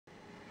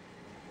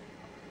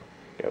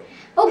Yep.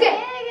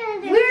 Okay,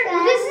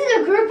 this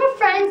is a group of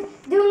friends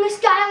doing a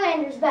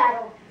Skylanders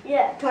battle.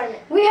 Yeah,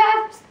 tournament. We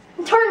have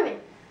tournament.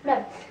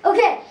 No.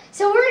 Okay,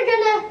 so we're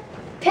gonna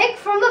pick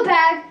from the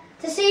bag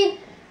to see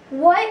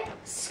what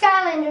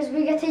Skylanders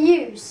we get to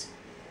use.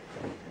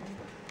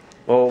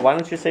 Well, why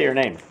don't you say your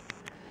name?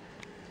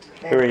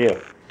 Who are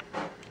you?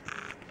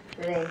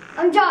 Today.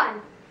 I'm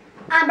John.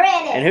 I'm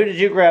Brandon. And who did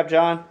you grab,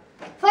 John?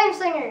 Flame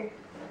Slinger.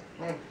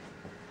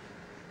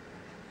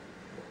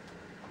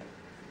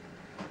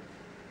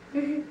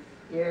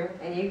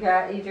 And you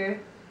got, you drew?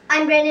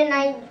 I'm Brandon and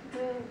I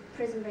drew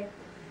Prison Break.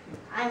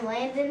 I'm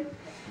Landon.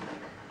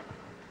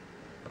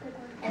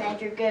 And I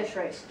drew Ghost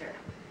Roaster.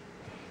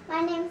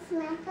 My name's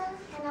Samantha,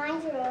 and I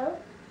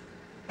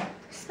drew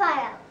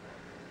Spyro.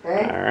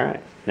 Okay?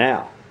 Alright.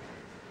 Now,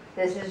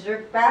 This is your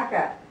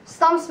backup.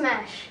 Stomp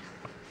Smash.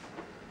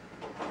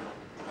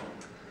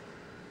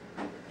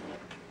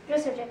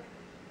 Just a check.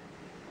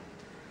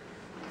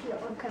 I feel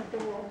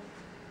uncomfortable.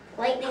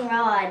 Lightning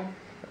Rod.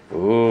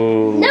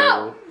 ooh.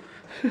 No!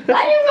 I didn't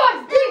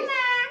want this!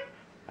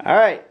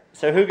 Alright,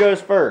 so who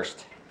goes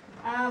first?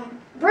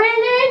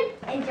 Brandon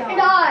And John.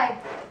 and I.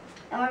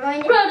 And we're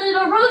going to... Ready to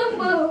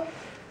rumble.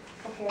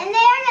 And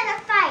they're gonna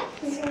fight.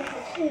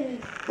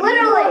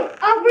 Literally,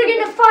 we're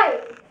gonna fight.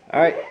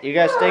 Alright, you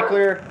guys stay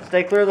clear.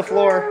 Stay clear of the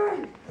floor.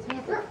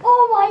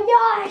 Oh my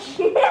gosh!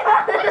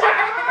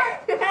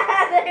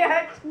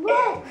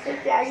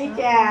 Yeah, you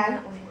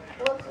can.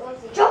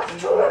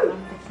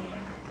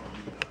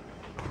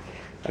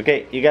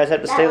 Okay, you guys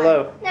have to stay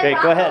low. Okay,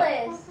 go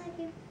ahead.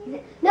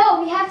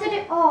 No, we have to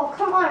do. Oh,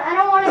 come on! I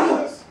don't want to do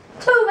this.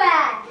 Too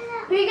bad.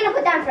 Who are you gonna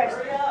put down first?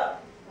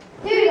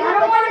 Dude, I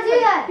don't want to do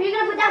that. Who are you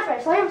gonna put down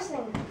first? Let him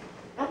sing.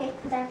 Okay,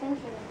 because I'm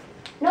finished.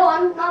 No,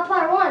 I'm not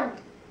part one.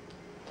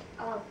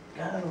 Oh.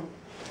 Go.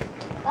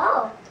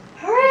 Oh.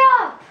 Hurry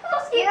up!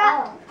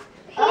 Yeah.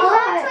 He's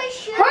actually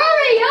shooting.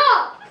 Hurry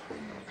up!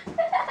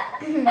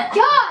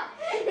 God,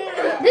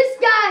 this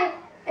guy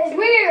is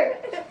weird.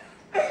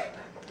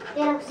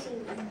 They don't see me.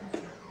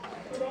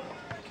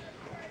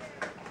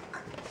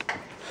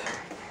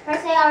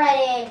 First say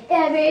already.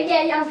 Every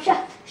day I'm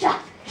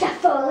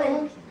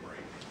shuffling.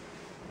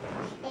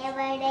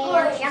 Every day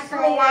I'm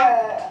shuffling.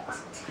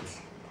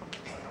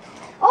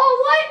 Oh,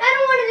 what? I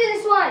don't want to do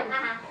this one.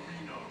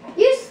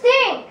 You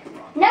stink.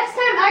 Next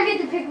time I get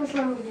to pick which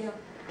one we do.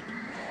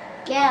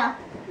 Yeah.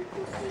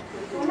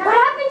 What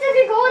happens if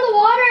you go in the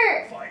water?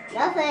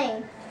 Nothing.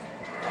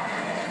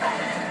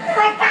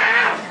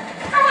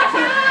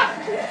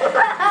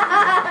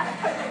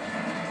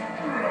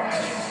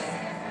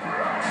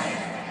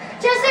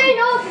 Just so you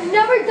know, if you've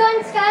never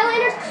done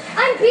Skylanders,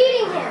 I'm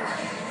beating him.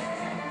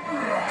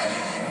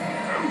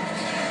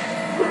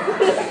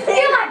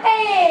 Feel my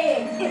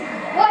pain.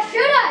 Why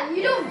should I?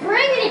 You don't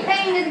bring any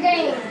pain to the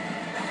game.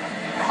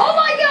 Oh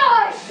my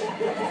gosh!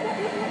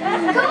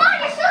 Come on,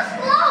 you're so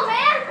slow,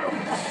 man.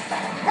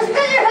 That's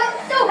because you're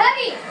so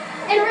heavy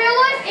in real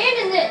life and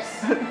in this.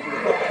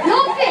 No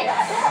offense.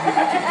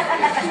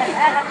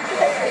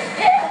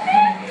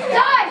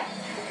 Die!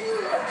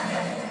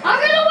 I'm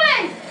gonna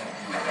win!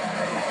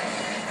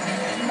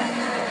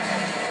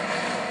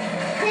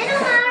 Say no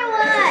matter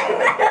what.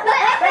 But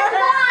I can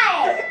fly.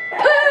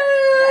 Oh!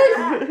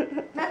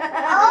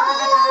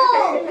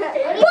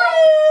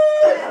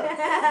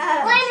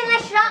 Landon, I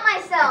shot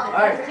myself.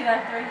 Alright. 2 out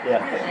of 3?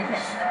 Yeah.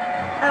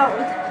 Oh, it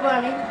was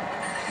funny.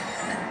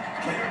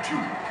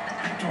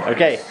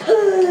 Okay.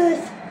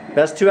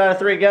 Best 2 out of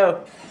 3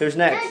 go. Who's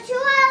No, next? 2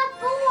 out of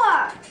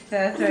 4. 2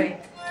 out of 3.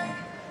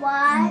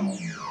 Why?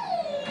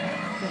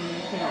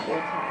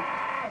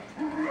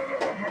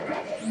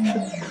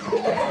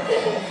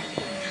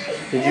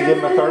 Did you give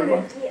him a third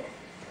one?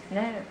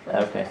 No.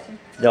 Okay.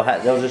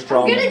 They'll just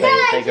draw I'm them gonna if die.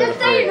 they go to Just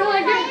so you 3. know,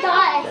 I'm gonna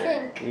die, I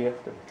think. You have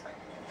to.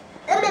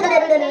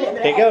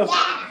 Okay, go.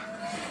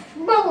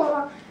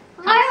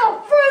 I have a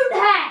fruit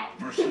hat!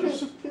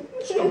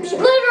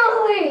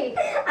 Literally!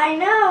 I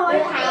know.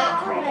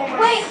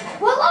 Wait,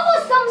 what level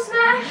is Stomp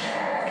Smash?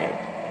 Okay.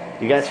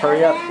 You guys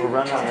hurry up. We're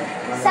running out of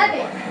 7.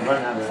 We're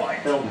running out of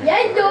film.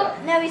 Yeah, no.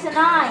 No, he's a 9.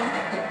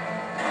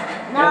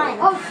 9.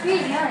 Oh,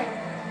 speed 9.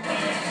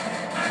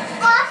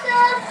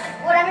 Awesome.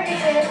 Whatever this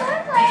is.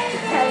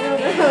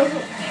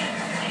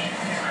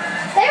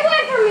 Stay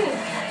away from me!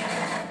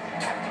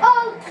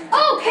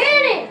 Oh,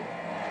 cannon!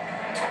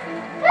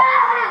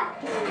 Ah!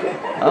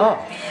 Oh,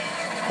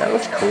 that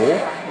was cool.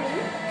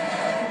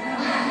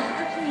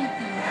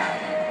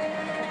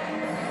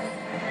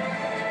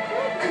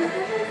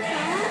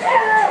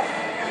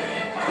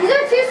 These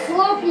are 2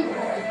 slow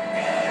people.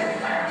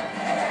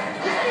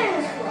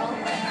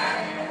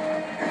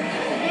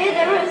 Dude,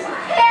 there was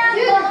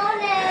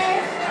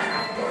bonus.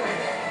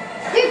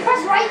 Dude,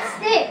 press right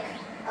stick.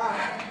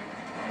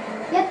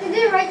 You have to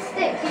do right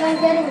stick. You don't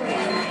get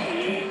anywhere.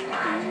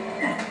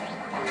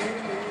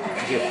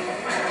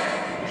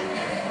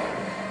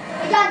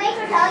 Hey, John, thanks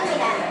for telling me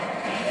that.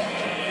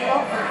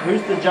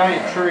 Who's the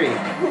giant tree?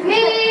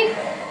 Me.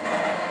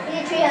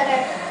 He's a tree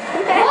hugger.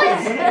 What?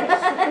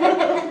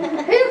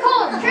 Who you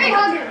calling? Tree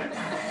hugger.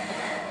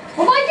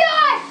 Oh my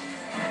gosh!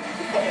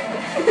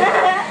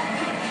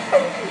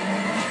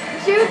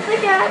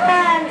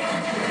 John!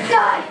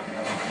 Die!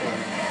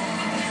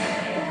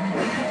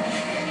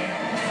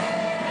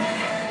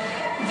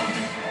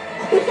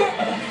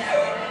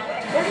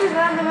 This is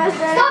not the most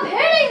Stop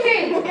hitting me!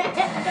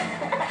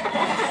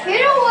 You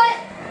know what?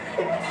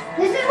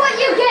 This is what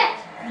you get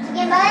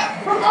Chicken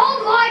butt? from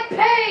all my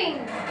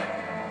pain!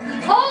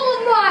 All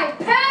of my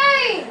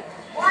pain!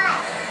 What?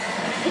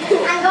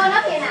 I'm going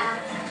up here now.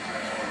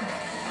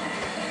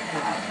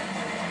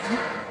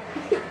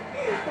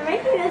 You're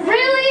making this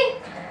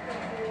Really?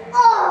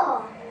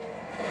 Oh!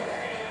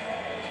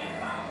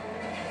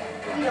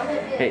 You don't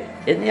hit me. Okay,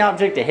 isn't the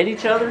object to hit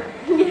each other?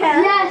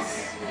 Yeah. Yes!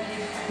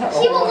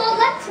 He will not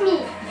let me!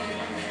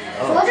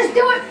 So I'll just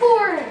do it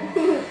for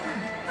him!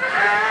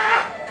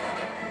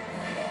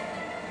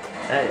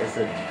 That is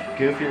a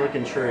goofy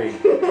looking tree.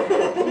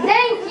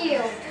 Thank you!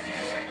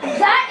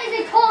 That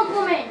is a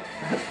compliment!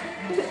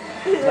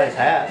 It's a nice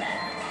hat.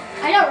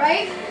 I know,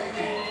 right?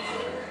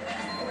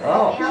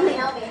 Oh, Help me,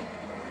 help me.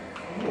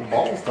 little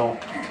balls don't.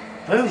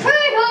 Boom. Tree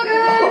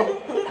hugger!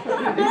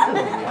 These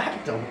little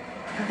whacked them.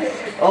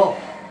 Oh.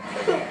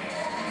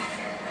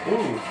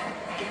 Ooh.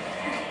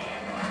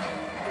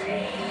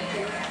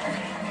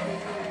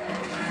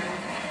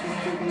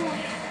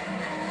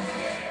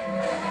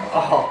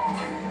 Oh.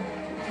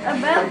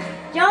 Above.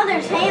 John,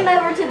 there's ham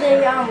over to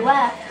the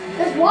left.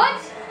 There's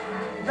what?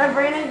 But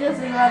Brandon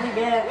just is about to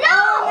get it. No!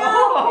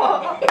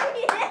 Oh. He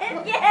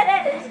didn't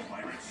get it!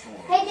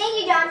 Hey,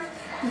 thank you, John.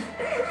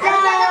 I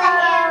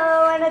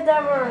Oh, and it's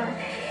over.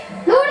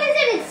 No, what is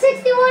it? It's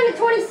 61 to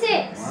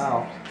 26.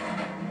 Wow.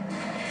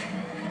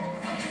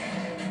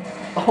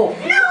 Oh.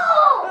 No!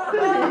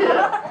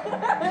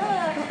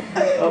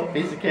 Oh,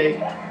 piece of cake.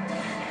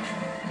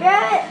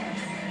 Get it!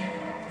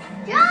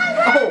 John,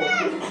 Oh.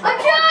 I'm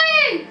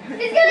trying!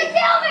 It's gonna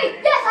kill me!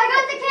 Yes, I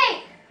got the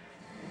cake!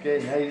 Okay,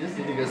 now you just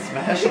need to go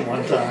smash him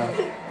one time.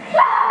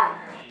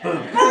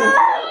 Boom.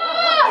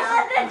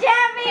 John the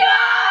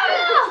champion!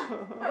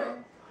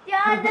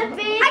 John the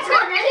beast! I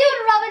told you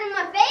to rub it in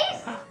my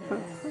face!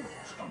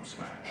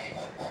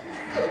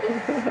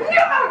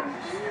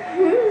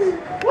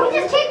 You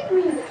just kicked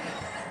me!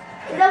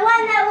 The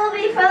one that will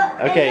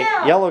be Okay,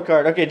 yellow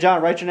card. Okay,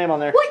 John, write your name on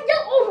there. What? No,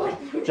 oh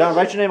my. John,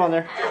 write your name on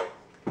there.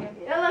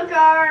 Yellow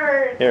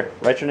card. Here,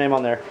 write your name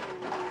on there.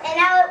 And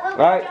now it will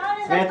be All right, John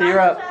and Samantha, the you're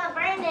up.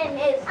 Brandon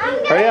is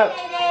Hurry up.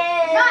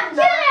 Not,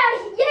 get out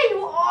of here! Yeah,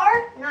 you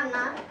are! No, I'm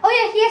not. Oh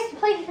yeah, he has to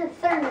play for the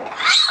third.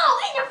 Ow!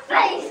 In your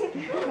face!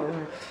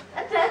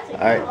 All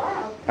right.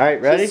 All right,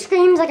 He ready?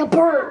 screams like a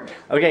bird.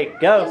 Okay,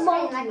 go.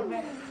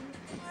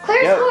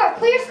 Clear Go. score,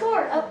 clear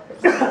score. Oh.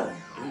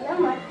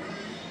 Never mind.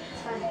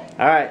 It's fine.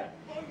 All right.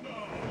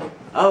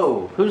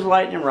 Oh, who's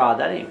lightning rod?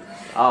 That ain't.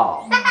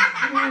 Oh.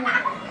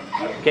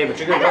 Okay, but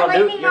you're gonna draw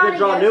new. You're gonna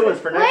draw new ones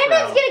for next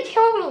Landon's round. gonna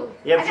kill me.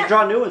 Yeah, but you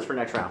draw new ones for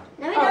next round.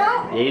 No, we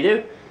don't. Yeah, you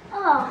do.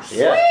 Oh,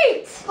 Yeah.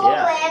 Sweet! Hold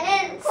Yeah.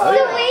 Landon. Oh, yeah.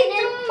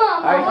 Sweet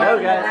mama. All right, go,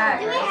 guys.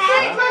 Do we Sweet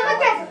have mama,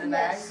 to?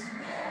 yes.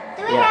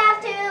 Do we Yeah. have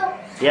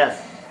to? Yes.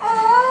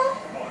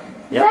 Oh.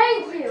 Yep.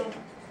 Thank you.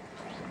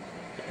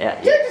 Yeah.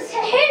 Dude, just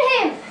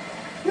hit him.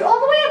 You're all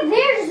the way up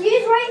there. Just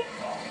use right.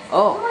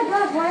 Oh Oh. my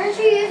gosh, why aren't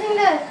you using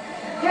the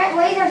giant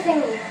laser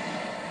thingy?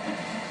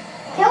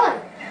 Kill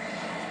him.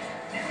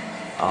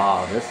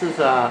 Oh, this is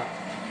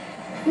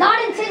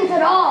Not intense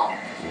at all.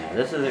 Yeah,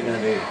 this isn't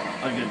gonna be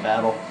a good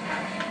battle.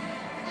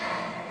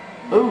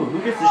 Ooh, who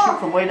gets to shoot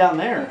from way down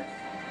there?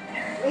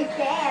 We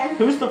can.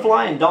 Who's the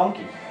flying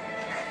donkey?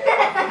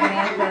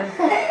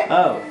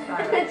 Oh.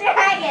 The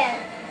dragon.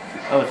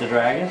 Oh, it's a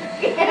dragon?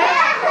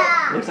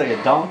 Yeah. Looks like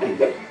a donkey.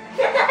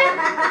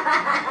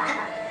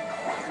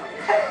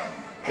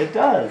 It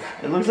does.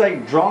 It looks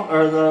like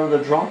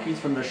the dronkies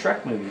from the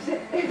Shrek movies. The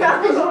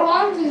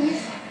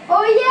donkeys.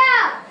 Oh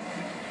yeah.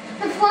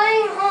 The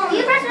flying.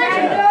 You pressed the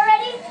trigger Yeah.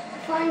 already?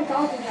 Flying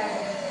donkey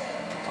dragon.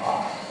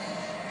 Oh,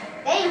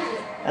 Thank you.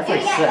 that's Here,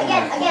 like again, setting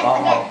again, my- again,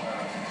 oh. again.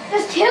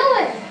 Just kill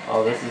him.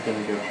 Oh, this is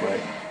gonna go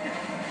quick.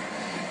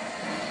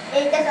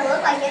 It doesn't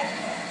look like it.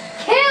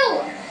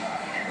 Kill.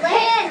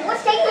 Landon,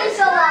 what's taking you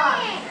so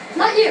long?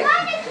 Not you.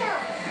 Trying to kill.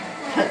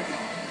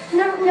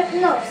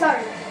 No.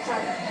 Sorry.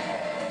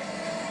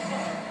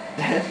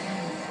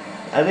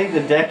 I think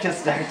the deck is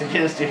stacked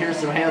against you here,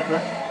 Samantha.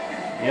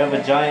 You have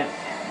a giant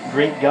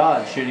Greek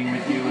god shooting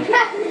with you with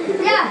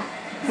Yeah.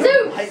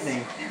 Zeus.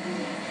 lightning.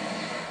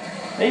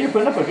 Hey, you're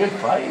putting up a good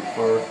fight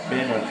for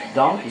being a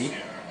donkey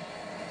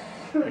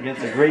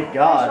against a Greek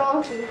god.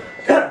 Donkey.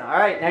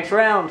 Alright, next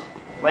round.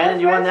 Landon,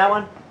 you won that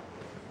one?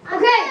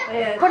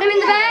 Okay. Put him in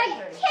the bag.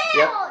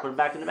 Yep, put him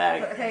back in the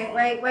bag. Okay,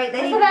 wait. They What's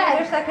need the to bag? get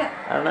their second.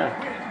 I don't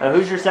know.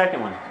 Who's your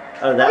second one?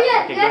 Oh, that Oh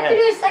yeah, okay, you go have to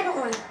do ahead. a second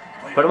one.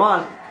 Put him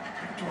on.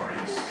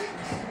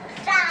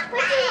 Stop. Put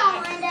it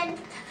on,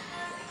 Landon.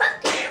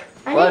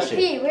 I Bless need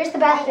to you. pee. Where's the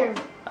bathroom?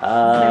 Left,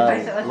 Oh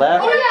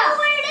yeah.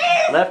 Where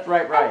it is? left,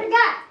 right, I right.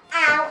 forgot.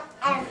 Ow,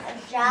 and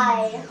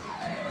died.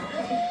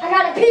 I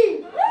gotta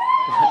pee.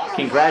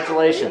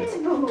 Congratulations.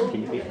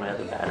 Can you beat my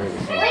other battery?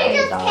 Well, you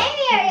just came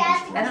here, you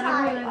asked me to I don't know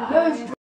talk. where they were.